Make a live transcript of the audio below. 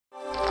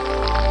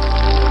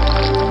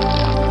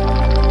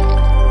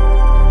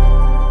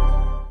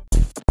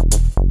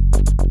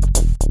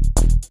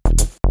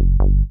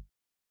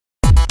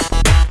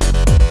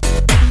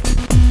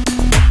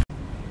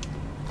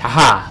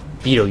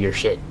veto your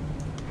shit.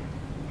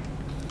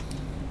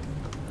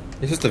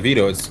 It's just a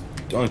veto. It's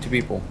only 2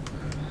 people.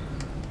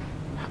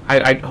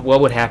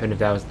 What would happen if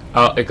that was...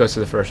 Oh, it goes to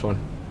the first one.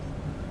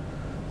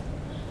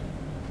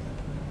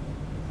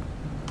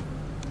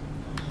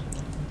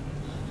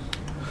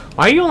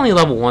 Why are you only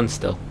level 1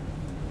 still?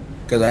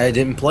 Because I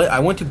didn't play. I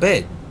went to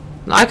bed.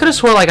 I could have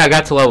swore like I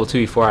got to level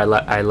 2 before I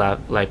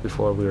left, like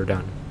before we were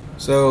done.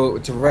 So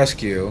to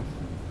rescue.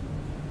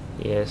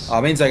 Yes.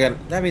 That means I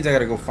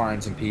gotta go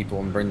find some people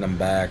and bring them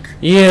back.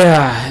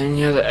 Yeah, and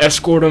you have to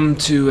escort them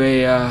to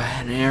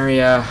an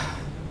area.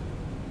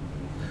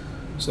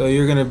 So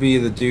you're gonna be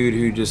the dude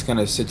who just kind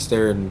of sits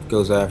there and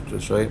goes after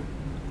us, right?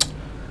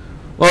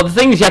 Well, the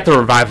thing is, you have to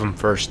revive them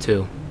first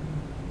too.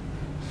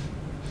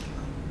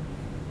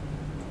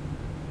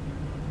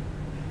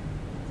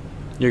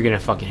 You're gonna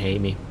fucking hate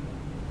me.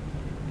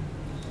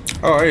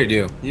 Oh, I already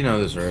do. You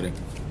know this already.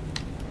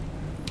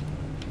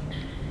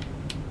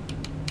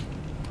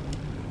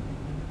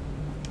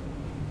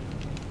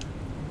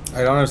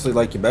 I'd honestly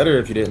like you better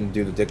if you didn't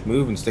do the dick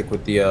move and stick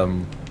with the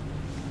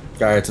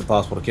guy it's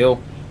impossible to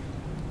kill.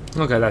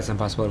 Okay, that's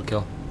impossible to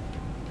kill.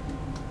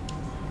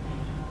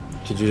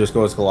 Should you just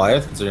go as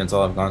Goliath, considering it's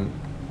all I've gone?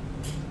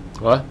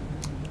 What?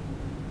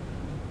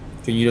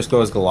 Can you just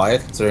go as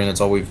Goliath, considering it's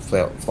all we've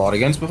fought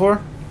against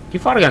before? You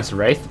fought against the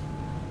Wraith.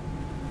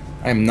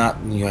 I am not.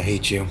 I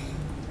hate you.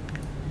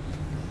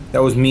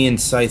 That was me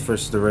and Scythe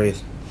versus the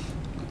Wraith.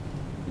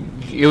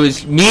 It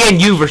was me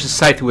and you versus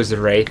Scythe, who was the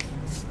Wraith.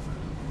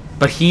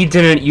 But he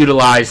didn't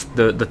utilize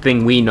the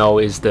thing we know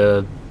is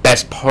the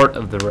best part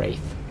of the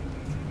Wraith.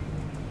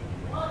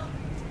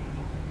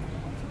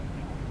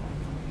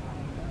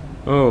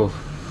 Oh.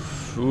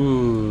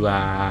 Ooh,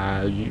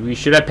 we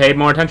should have paid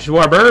more attention to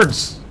our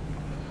birds.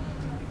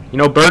 You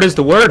know, bird is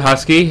the word,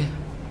 Husky.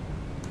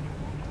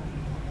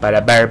 But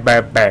a bird,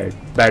 bird, bird.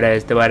 Bird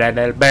is the word,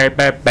 bird, bird,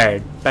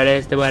 bird. Bird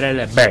is the word,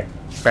 bird,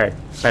 bird.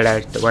 Bird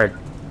is the word.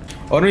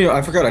 Oh no!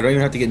 I forgot. I don't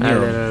even have to get near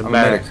him. I'm a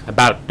medic.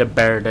 About the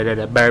bird,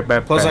 bird,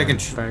 bird. Plus, I can.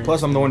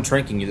 Plus, I'm the one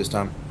tranking you this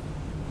time.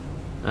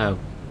 Oh.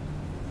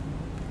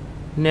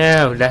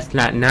 No, that's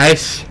not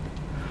nice.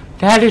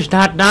 That is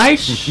not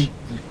nice.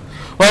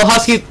 Well,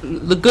 Husky,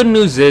 the good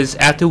news is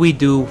after we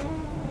do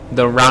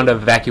the round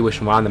of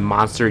evacuation while on the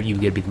monster, you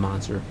get to be the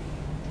monster.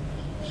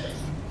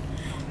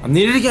 I'm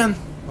needed again.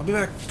 I'll be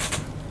back.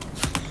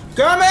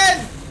 Come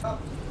in!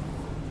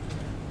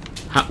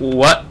 Huh,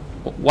 what?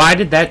 Why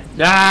did that...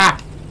 Ah!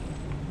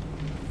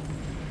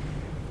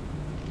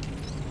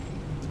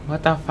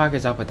 What the fuck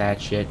is up with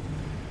that shit?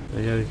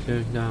 I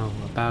don't know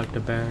about the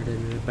bird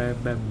and the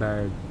bird, bird,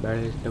 bird.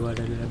 Bird is the word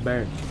and the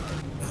bird.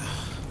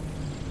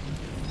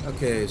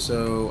 Okay,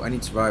 so I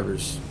need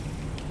survivors.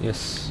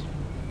 Yes.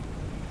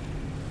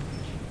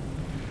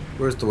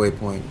 Where's the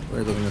waypoint?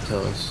 Where are they gonna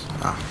tell us?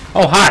 Ah.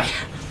 Oh, hi!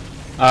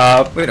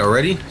 Wait,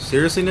 already?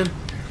 Seriously, then?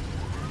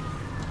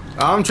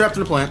 I'm trapped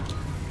in a plant.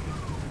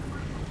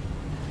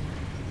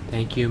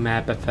 Thank you,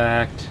 map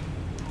effect.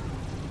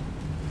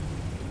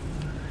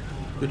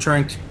 You're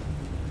tranked.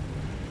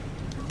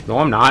 No,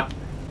 I'm not.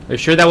 Are you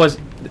sure that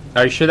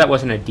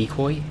wasn't a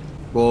decoy?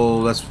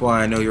 Well, that's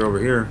why I know you're over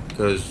here,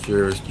 because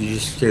you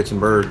just scared some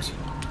birds.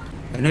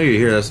 I know you're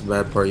here, that's the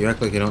bad part. You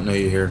act like I don't know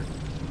you're here.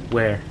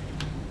 Where?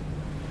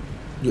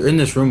 You're in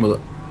this room with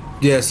it.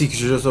 Yeah, see,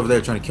 because you're just over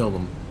there trying to kill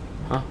them.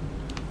 Huh?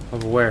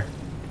 Over where?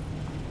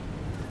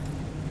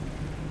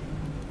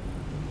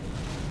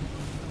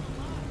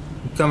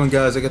 I'm coming,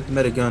 guys. I got the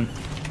medic gun.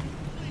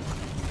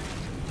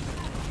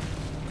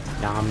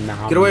 Nom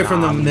nom. Get away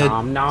from them, Ned.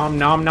 Nom nom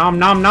nom nom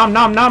nom nom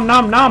nom nom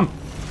nom nom.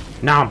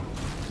 Nom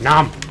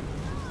nom.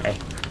 Hey.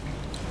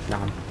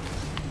 Nom.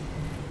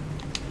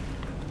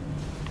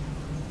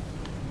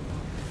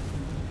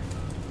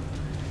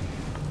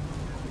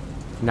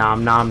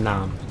 Nom nom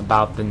nom.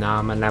 About the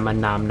nom and nom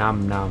nom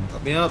nom nom.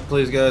 Help me out,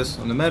 please, guys.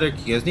 I'm the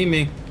medic. You guys need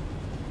me.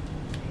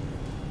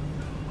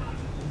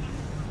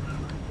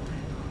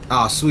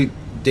 Ah, sweet.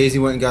 Daisy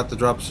went and got the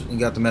drops and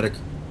got the medic.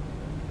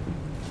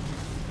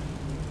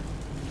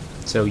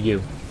 So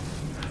you.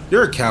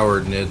 You're a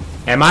coward, Ned.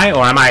 Am I,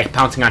 or am I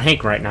pouncing on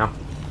Hank right now?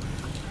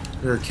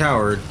 You're a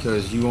coward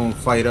because you won't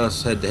fight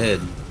us head to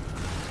head.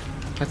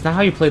 That's not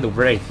how you play the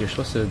Wraith. You're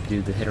supposed to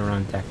do the hit and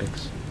run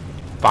tactics.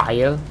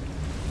 Fire.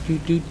 Do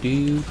do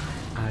do.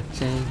 I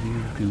tell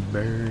you to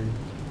burn.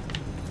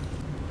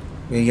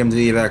 We can get him to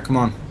the evac. Come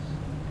on.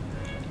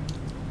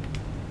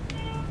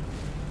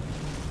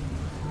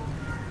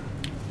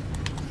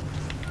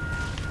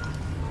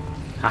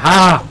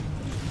 Haha!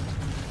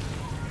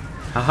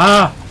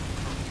 Haha!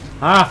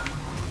 Ah!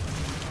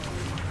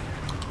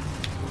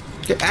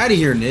 Get out of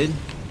here, Ned.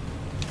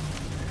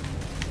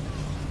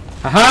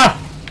 Haha!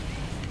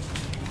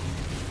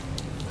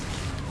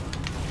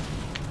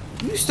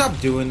 Can you stop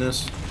doing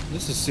this?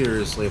 This is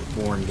seriously a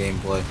boring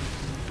gameplay.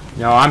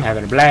 No, I'm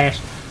having a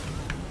blast.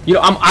 You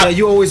know, Yeah,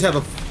 you always have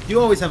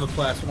a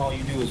blast when all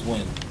you do is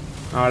win.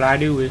 all I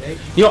do is,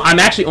 you know, I'm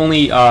actually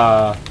only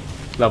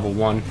level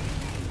 1.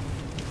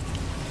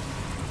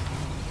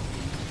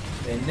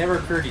 It never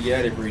occurred to you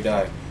yet if we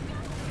die.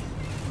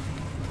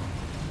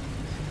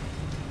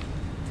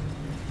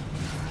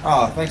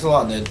 Oh, thanks a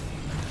lot, Ned.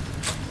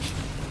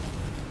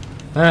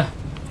 Uh,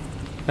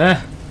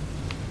 uh,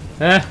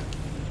 uh,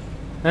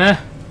 uh.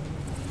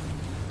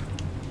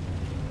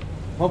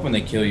 I'm hoping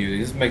they kill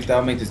you.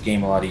 That'll make this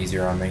game a lot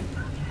easier on me.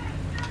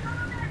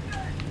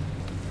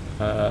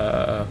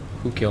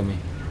 Who killed me?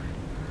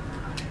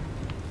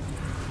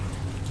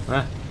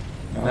 I'm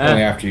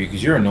going after you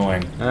because you're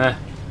annoying.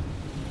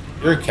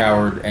 You're a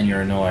coward and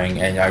you're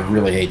annoying and I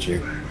really hate you.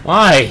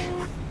 Why?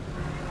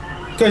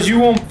 Because you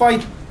won't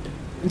fight.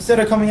 Instead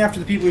of coming after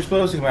the people you're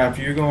supposed to come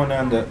after, you're going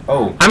on the...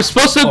 Oh. I'm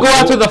supposed to go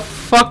after the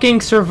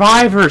fucking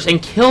survivors and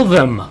kill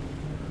them.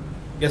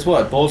 Guess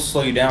what? Bullets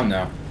slow you down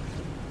now.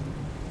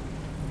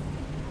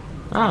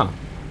 Oh.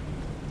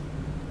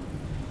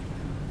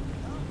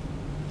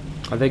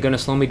 Are they gonna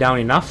slow me down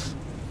enough?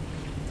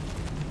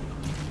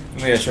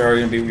 Yeah, sure.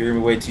 You're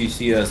gonna wait till you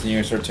see us, and you're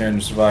gonna start turning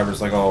to survivors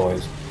like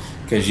always.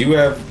 Because you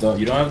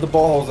don't have the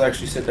balls to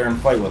actually sit there and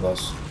fight with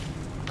us.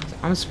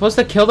 I'm supposed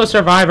to kill the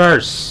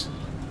survivors.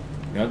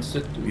 You don't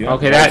sit.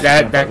 Okay,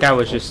 that guy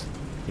was just,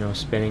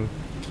 spinning.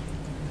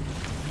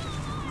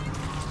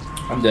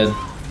 I'm dead.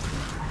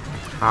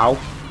 How?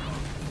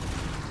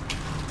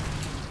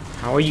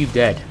 How are you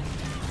dead?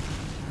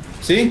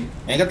 See?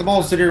 Ain't got the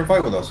balls to sit here and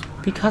fight with us.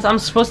 Because I'm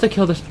supposed to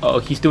kill this. Oh,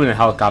 he's doing a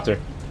helicopter.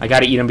 I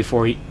gotta eat him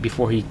before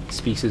he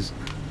speaks his.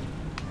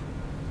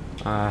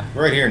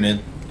 Right here,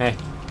 Ned. Hey.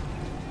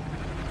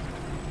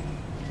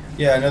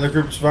 Yeah, another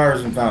group of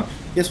survivors have been found.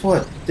 Guess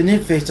what? The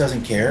Nid Face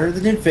doesn't care.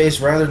 The Nid Face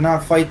rather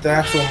not fight the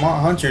actual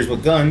hunters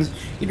with guns.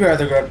 He'd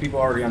rather grab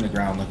people already on the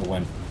ground like a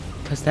win.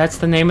 Because that's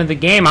the name of the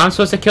game. I'm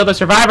supposed to kill the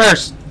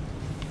survivors.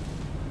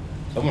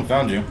 Someone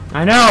found you.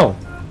 I know.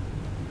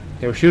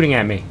 They were shooting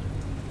at me.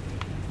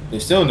 They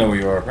still know where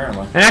you are,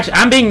 apparently. And actually,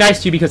 I'm being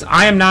nice to you because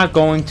I am not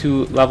going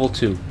to level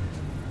 2.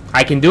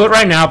 I can do it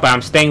right now, but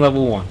I'm staying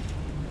level 1.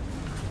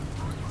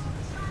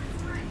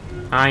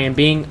 I am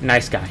being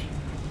nice guy.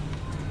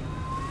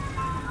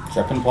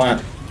 Step in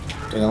plant.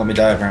 They're gonna let me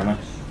die, apparently.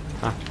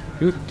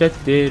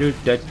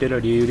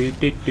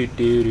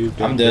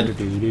 I'm dead.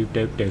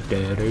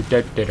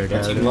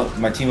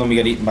 My team let me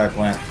get eaten by a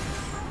plant.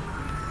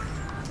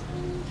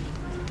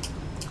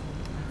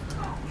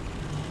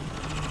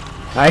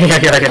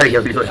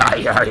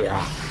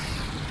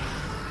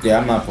 Yeah,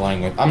 I'm not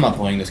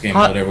playing this game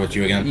mode ever with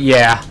you again.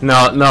 Yeah,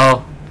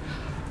 no.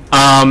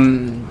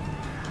 I'm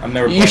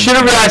never. You should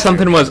have realized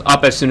something was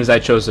up as soon as I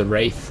chose the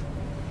Wraith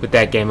with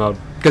that game mode.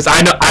 Because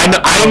I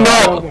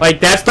know, like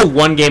that's the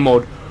one game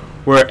mode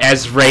where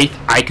as Wraith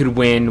I could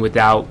win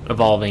without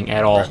evolving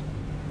at all.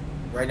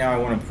 Right now, I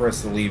want to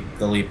press the leave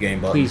game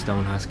button. Please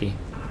don't, Husky.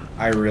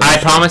 I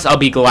promise I'll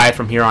be Goliath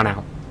from here on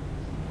out.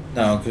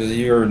 No, because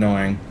you're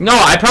annoying. No,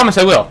 I promise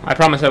I will.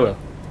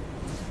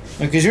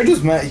 Because you're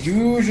just mad.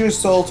 You're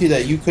just salty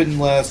that you couldn't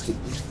last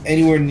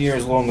anywhere near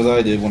as long as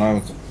I did when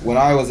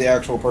I was the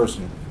actual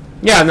person.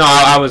 Yeah, no,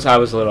 I was a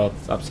little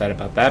upset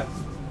about that.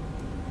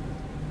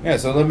 Yeah,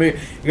 so you're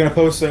gonna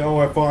post saying,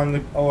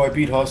 I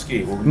beat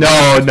Husky. Well,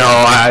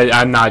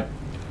 I'm not.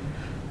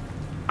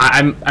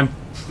 I'm.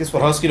 Guess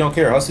what? Husky don't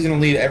care. Husky's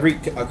gonna leave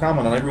a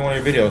comment on every one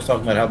of your videos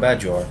talking about how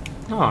bad you are.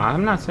 No,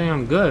 I'm not saying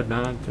I'm good.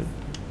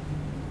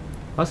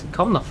 Husky,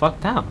 calm the fuck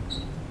down.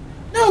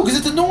 No, because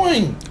it's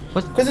annoying.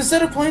 What? Because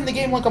instead of playing the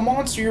game like a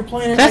monster, you're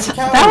playing it That's like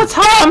a coward. That's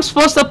how I'm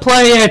supposed to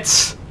play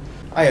it.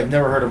 I have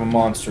never heard of a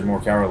monster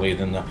more cowardly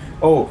than the.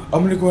 Oh,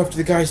 I'm gonna go after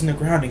the guys in the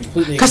ground and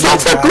completely. Because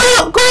that's the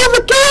goal of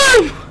the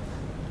game.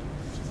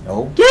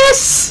 No.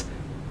 Yes.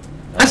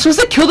 I'm supposed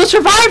to kill the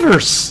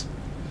survivors.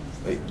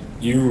 Wait,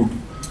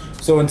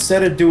 so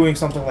instead of doing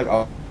something like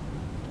I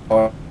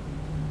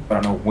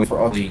don't know, wait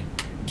for us to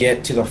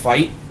get to the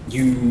fight,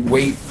 you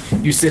wait.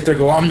 You sit there,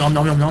 go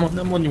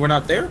nom when you were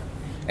not there,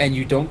 and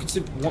you don't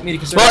want me to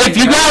consider. Well,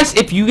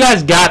 if you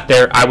guys got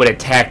there, I would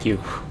attack you.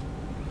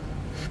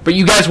 But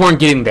you guys weren't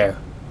getting there.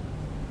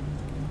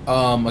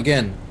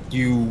 Again,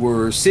 you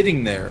were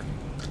sitting there.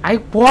 I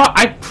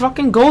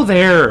fucking go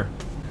there.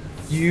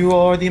 You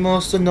are the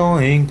most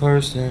annoying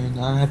person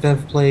I've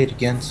ever played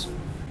against.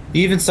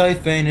 Even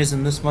Scythebane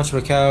isn't this much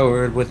of a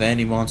coward with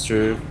any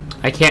monster.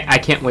 I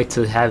can't wait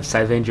to have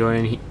Scythebane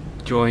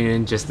join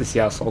in just to see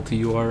how salty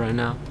you are right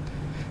now.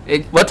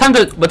 What time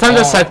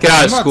does Scythe get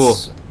out of school?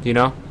 Do you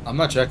know? I'm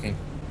not checking.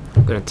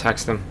 I'm gonna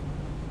text him.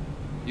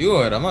 You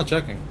would. I'm not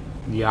checking.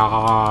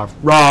 Yeah,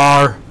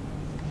 roar,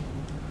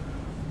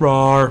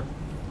 roar,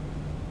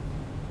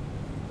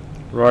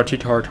 roar-ty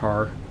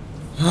tartar.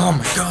 Oh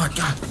my god.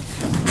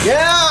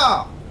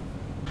 Yeah!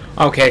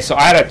 Okay, so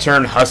I had to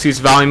turn Husky's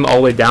volume all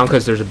the way down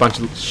because there's a bunch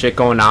of shit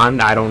going on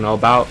I don't know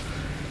about.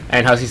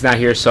 And Husky's not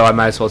here, so I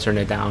might as well turn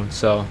it down,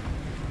 so...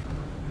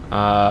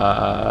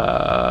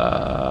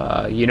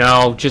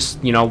 just,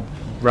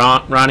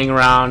 running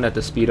around at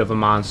the speed of a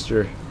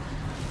monster.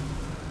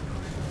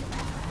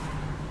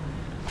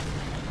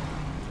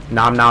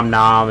 Nom nom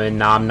nom and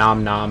nom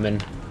nom nom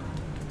and...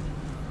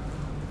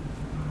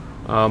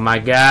 Oh my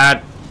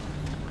god.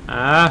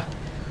 Aha!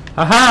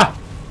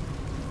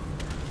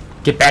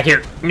 Get back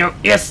here. No,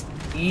 yes,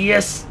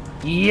 yes,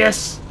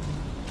 yes.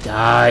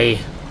 Die.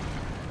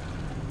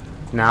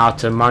 Now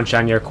to munch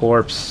on your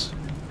corpse.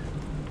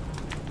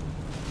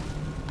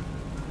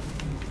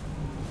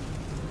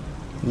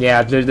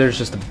 Yeah, there's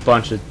just a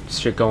bunch of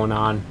shit going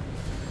on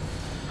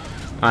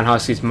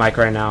Husky's mic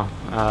right now.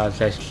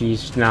 That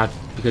he's not,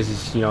 because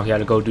he's, you know, he had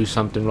to go do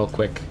something real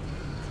quick.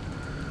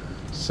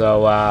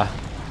 So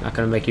not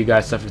gonna make you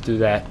guys suffer through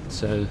that.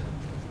 So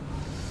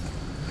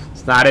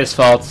it's not his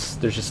fault.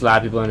 There's just a lot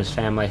of people in his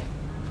family,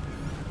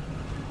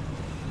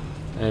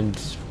 and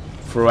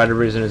for whatever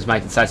reason, his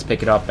mic decides to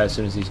pick it up as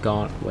soon as he's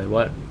gone. Wait,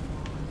 what?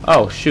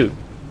 Oh shoot!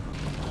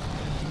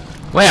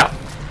 Well,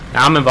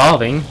 now I'm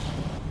evolving.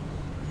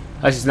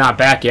 Husky's not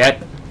back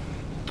yet.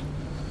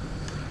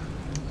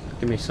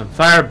 Give me some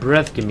fire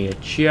breath, give me a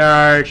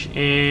charge,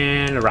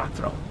 and a rock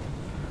throw.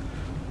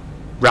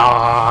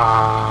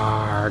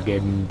 Rargandy.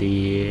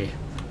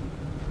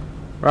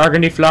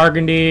 Rargandy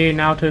flargandy.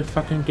 Now to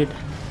fucking get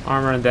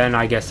armor, and then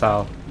I guess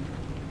I'll...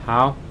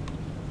 How?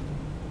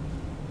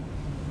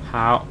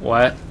 How?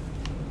 What?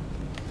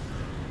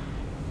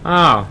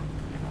 Oh.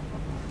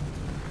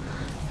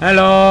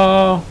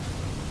 Hello.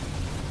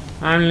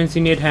 I'm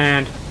Lindsay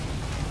Knithand.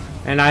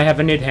 And I have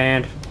a knit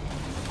hand.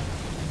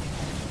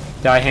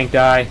 Die, Hank,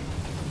 die.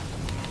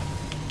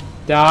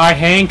 Die,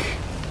 Hank!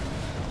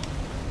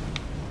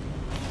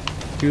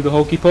 Do the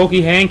hokey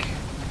pokey, Hank!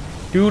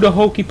 Do the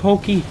hokey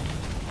pokey!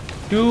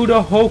 Do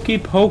the hokey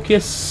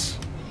pocus!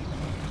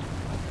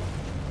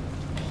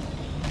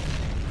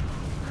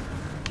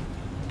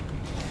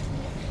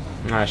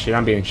 Ah shit,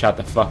 I'm being shot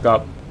the fuck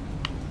up.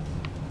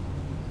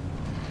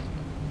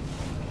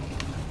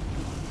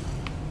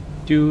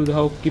 Do the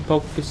hokey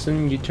pocus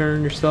and you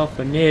turn yourself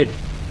a nid.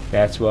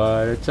 That's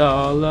what it's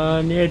all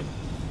a nid.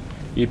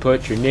 You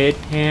put your knit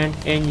hand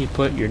and you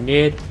put your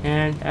knit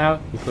hand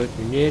out. You put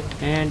your knit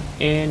hand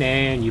in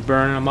and you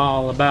burn them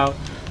all about.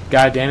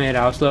 God damn it,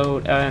 I'll slow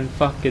and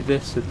fuck it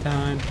this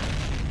time.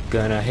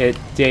 Gonna hit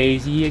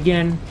Daisy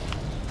again.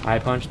 I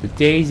punch the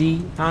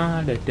Daisy.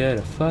 Ah, da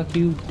fuck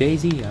you,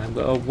 Daisy. I'm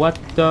go. What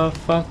the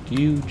fuck?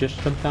 You just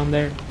come down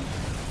there.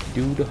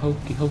 Do the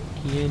hokey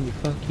hokey and you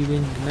fuck you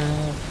in the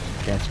mouth.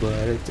 That's what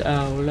it's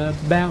all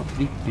about.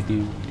 Do do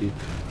do do.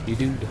 You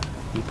do.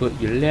 You put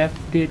your left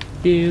do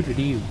do do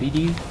do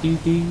do do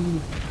do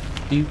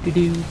do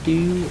do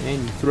do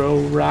and you throw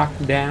a rock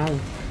down.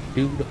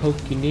 Do the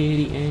hokey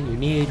nitty and you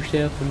knit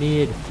yourself a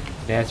knit.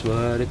 That's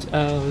what it's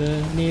all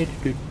a knit.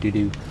 Do do do.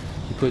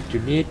 You put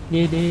your knit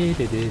knit knit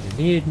knit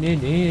knit knit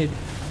knit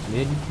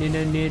knit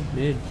knit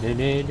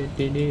knit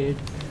knit knit.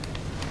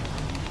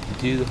 You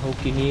do the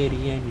hokey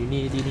nitty and you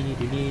knit knit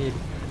knit.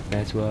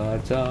 That's what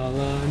it's all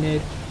a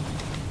knit.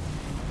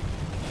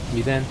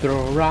 You then throw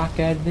a rock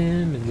at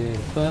them and then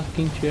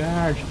fucking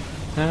charge.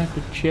 Not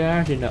to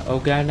charge and oh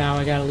god, now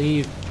I gotta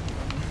leave.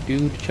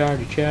 Do the charge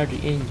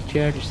and you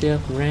charge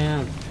yourself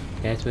around.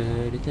 That's what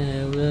it's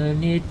all I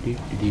need to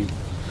do.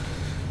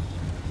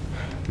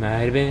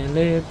 Might have been a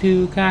little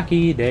too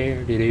cocky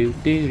there. Do do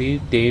do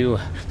do.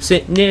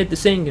 Sitting at the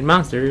singing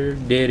monster.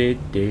 Do do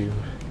do.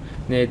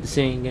 At the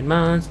singing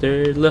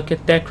monster. Look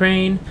at that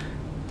crane.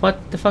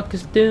 What the fuck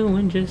is it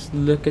doing? Just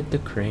look at the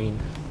crane.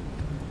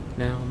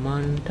 Now I'm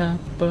on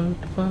top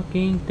of the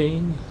fucking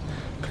thing,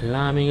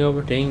 climbing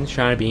over things,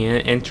 trying to be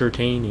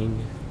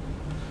entertaining.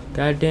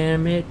 God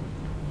damn it,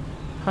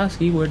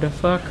 Husky, where the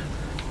fuck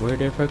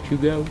you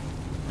go?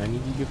 I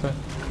need your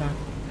fucking clock.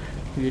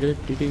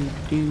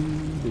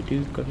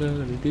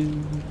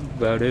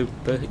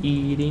 About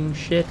eating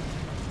shit.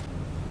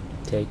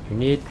 Take your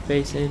knit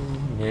face in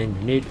and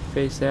your knit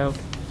face out.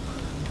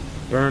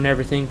 Burn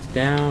everything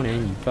down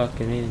and you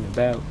fucking in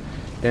about.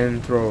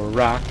 Then throw a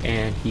rock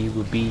and he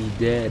will be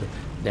dead.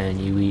 Then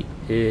you eat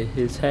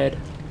his head.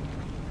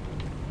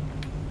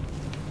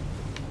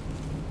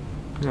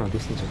 No,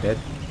 these things are dead.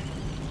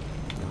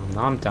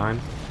 Nom time.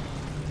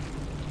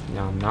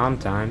 Nom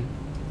time.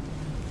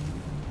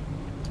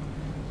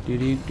 Do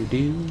do do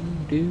do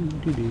do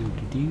do do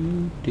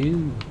do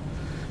do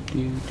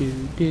do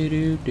do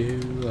do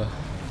do.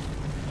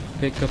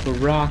 Pick up a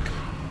rock,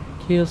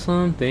 kill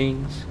some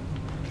things.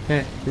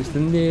 That is the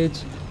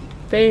nid's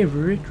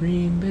favorite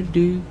dream, but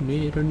do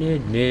nid or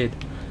nid.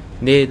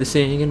 Nid the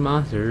singing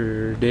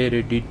monster, do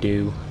do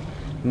do.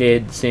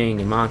 Nid the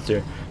singing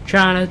monster,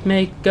 trying to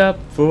make up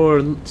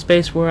for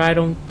space where I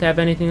don't have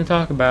anything to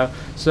talk about,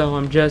 so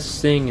I'm just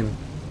singing.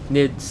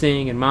 Nid the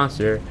singing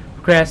monster,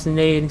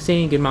 procrastinating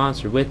singing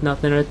monster with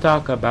nothing to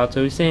talk about,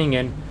 so he's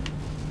singing.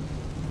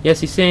 Yes,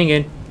 he's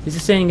singing. He's a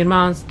singing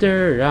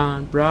monster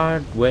on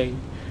Broadway.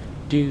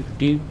 Do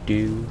do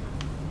do.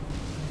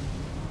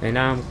 And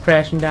I'm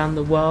crashing down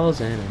the walls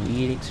and I'm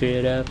eating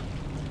straight up.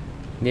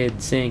 Nid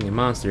the singing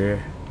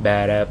monster.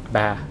 Bad up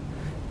ba.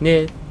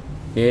 Nid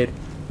the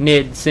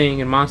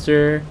singing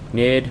monster.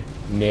 Nid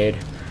the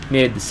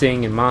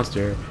singing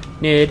monster.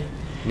 Nid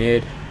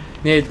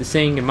the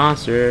singing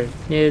monster.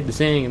 Nid the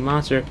singing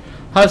monster.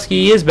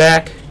 Husky is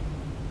back.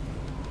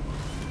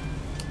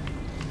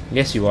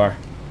 Yes, you are.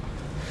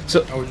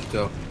 So how would you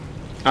tell?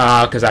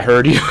 Cause I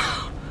heard you.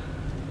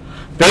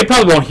 They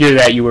probably won't hear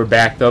that you were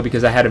back though,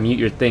 because I had to mute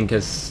your thing.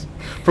 Cause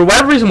For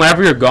whatever reason,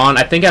 whenever you're gone,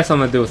 I think it has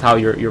something to do with how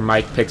your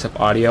mic picks up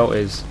audio.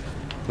 Is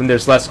when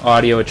there's less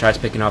audio, it tries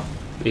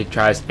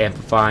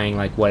amplifying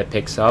like what it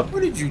picks up.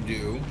 What did you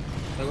do?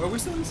 Like, are we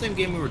still in the same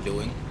game we were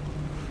doing?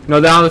 No,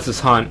 now this is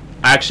Hunt.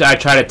 Actually, I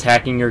tried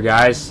attacking your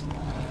guys.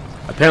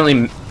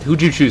 Apparently,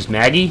 who'd you choose,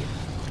 Maggie?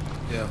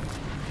 Yeah.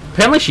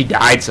 Apparently, she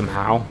died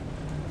somehow.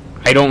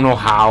 I don't know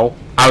how.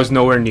 I was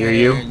nowhere near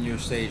you. And you're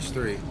stage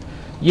 3.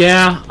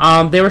 Yeah.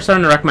 They were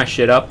starting to wreck my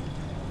shit up.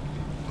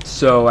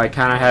 So I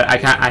kind of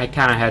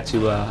had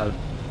to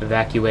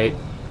evacuate.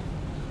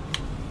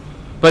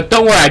 But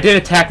don't worry, I did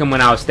attack them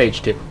when I was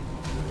stage 2.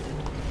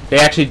 They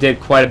actually did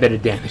quite a bit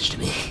of damage to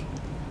me.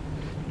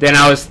 Then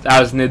I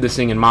was near the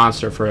singing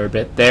monster for a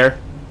bit there.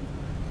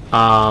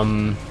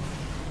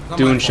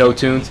 Doing show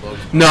tunes.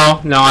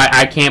 No,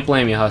 I can't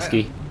blame you,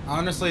 Husky.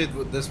 Honestly,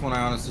 with this one,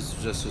 I honestly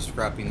suggest just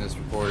scrapping this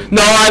recording.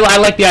 No, I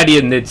like the idea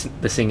of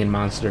the singing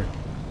monster.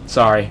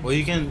 Sorry. Well,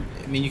 you can.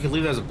 I mean, you can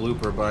leave it as a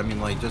blooper, but I mean,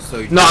 like, just so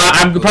you. No,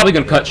 I'm probably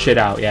gonna cut shit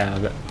out.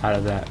 Yeah, out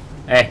of that.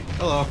 Hey.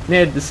 Hello.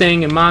 Ned the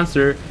singing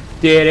monster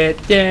did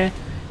it. Yeah.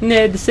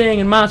 Ned the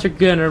singing monster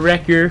gonna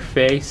wreck your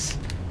face.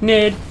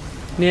 Ned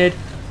the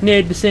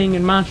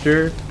singing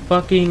monster.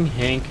 Fucking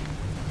Hank.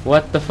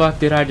 What the fuck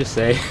did I just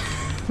say?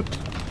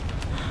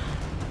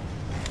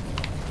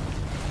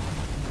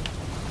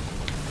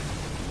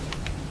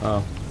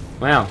 Oh,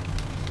 wow.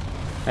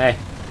 Hey.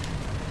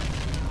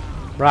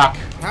 Rock.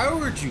 How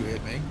would you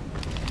hit me?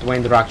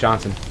 Dwayne The Rock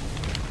Johnson.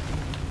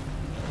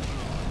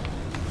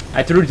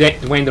 I threw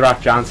Dwayne The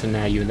Rock Johnson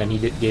at you, and then he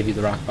gave you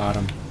the rock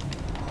bottom.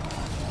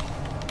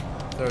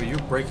 So you're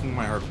breaking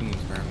my harpoons,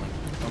 apparently.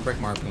 Don't break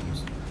my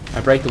harpoons.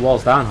 I break the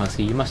walls down,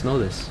 Husky. You must know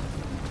this.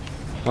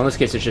 Well, in this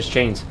case, it's just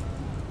chains.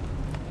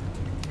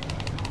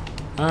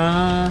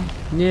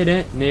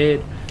 Ned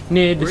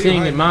the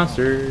singing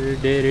monster.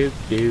 Do.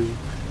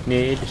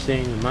 Ned the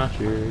singing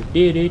monster.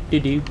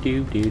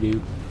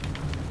 Do.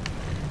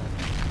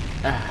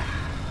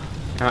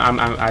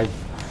 I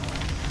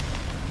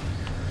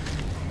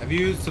Have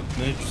you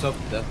submitted yourself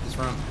to death this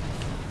round?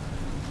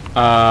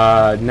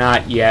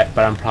 not yet,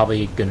 but I'm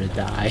probably gonna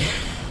die.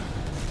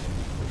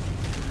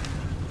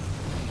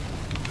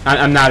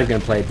 I'm not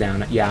gonna play it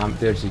down. Yeah,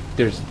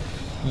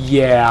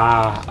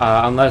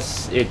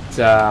 unless it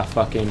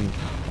fucking.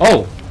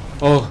 Oh,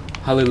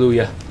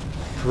 hallelujah!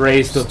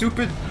 Praise the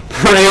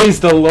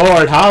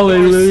Lord,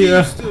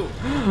 hallelujah!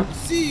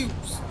 See you,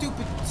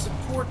 stupid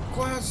support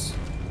class.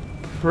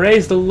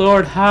 Praise the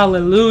Lord,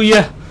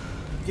 hallelujah!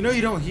 You know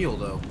you don't heal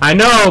though. I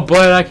know,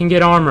 but I can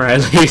get armor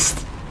at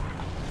least.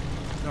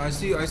 No, I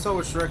saw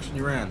which direction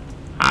you ran.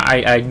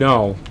 I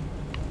know.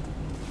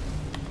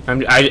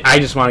 I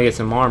just want to get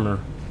some armor.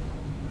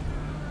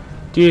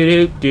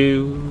 Do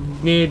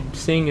need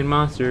singing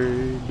monster.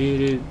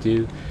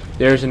 Do.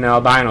 There's an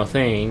albino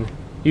thing.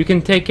 You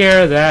can take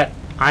care of that.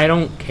 I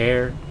don't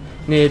care.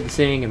 Need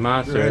singing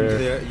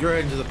monster. You're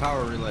into the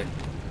power relay.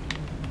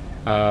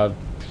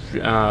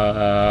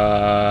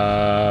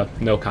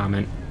 No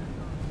comment.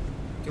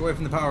 Get away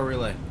from the power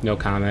relay. No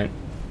comment.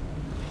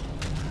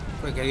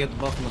 Quick, gotta get the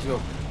buff and let's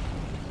go.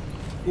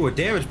 Ooh, a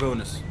damage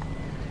bonus.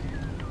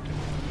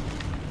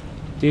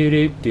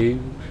 Do.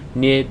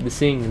 Need the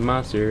singing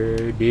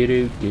monster.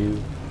 Do.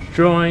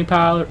 Destroying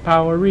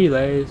power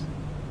relays.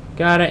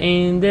 Gotta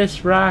aim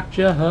this rock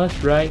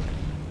just right.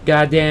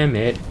 God damn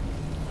it.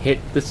 Hit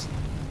this.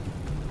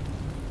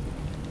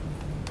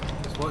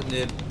 Guess what,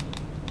 Nid?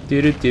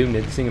 Do.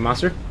 Need the singing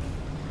monster.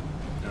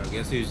 No,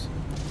 guess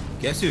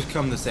who's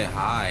come to say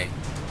hi?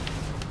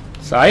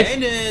 Scythe? Hey,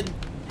 Nid!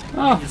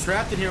 Oh. You're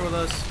trapped in here with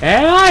us.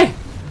 Am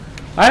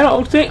I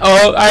don't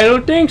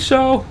think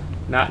so.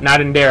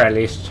 Not in there at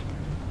least.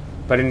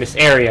 But in this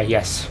area,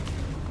 yes.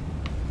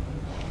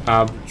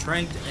 You're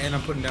tranked and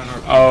I'm putting down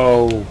our.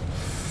 Oh.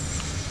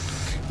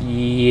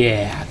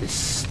 Yeah,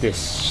 this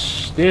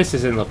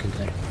isn't looking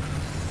good.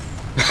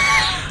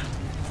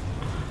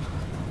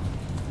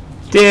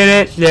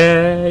 Did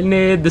it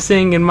need the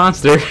singing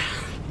monster?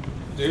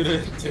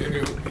 Dude,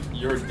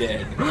 you're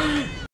dead.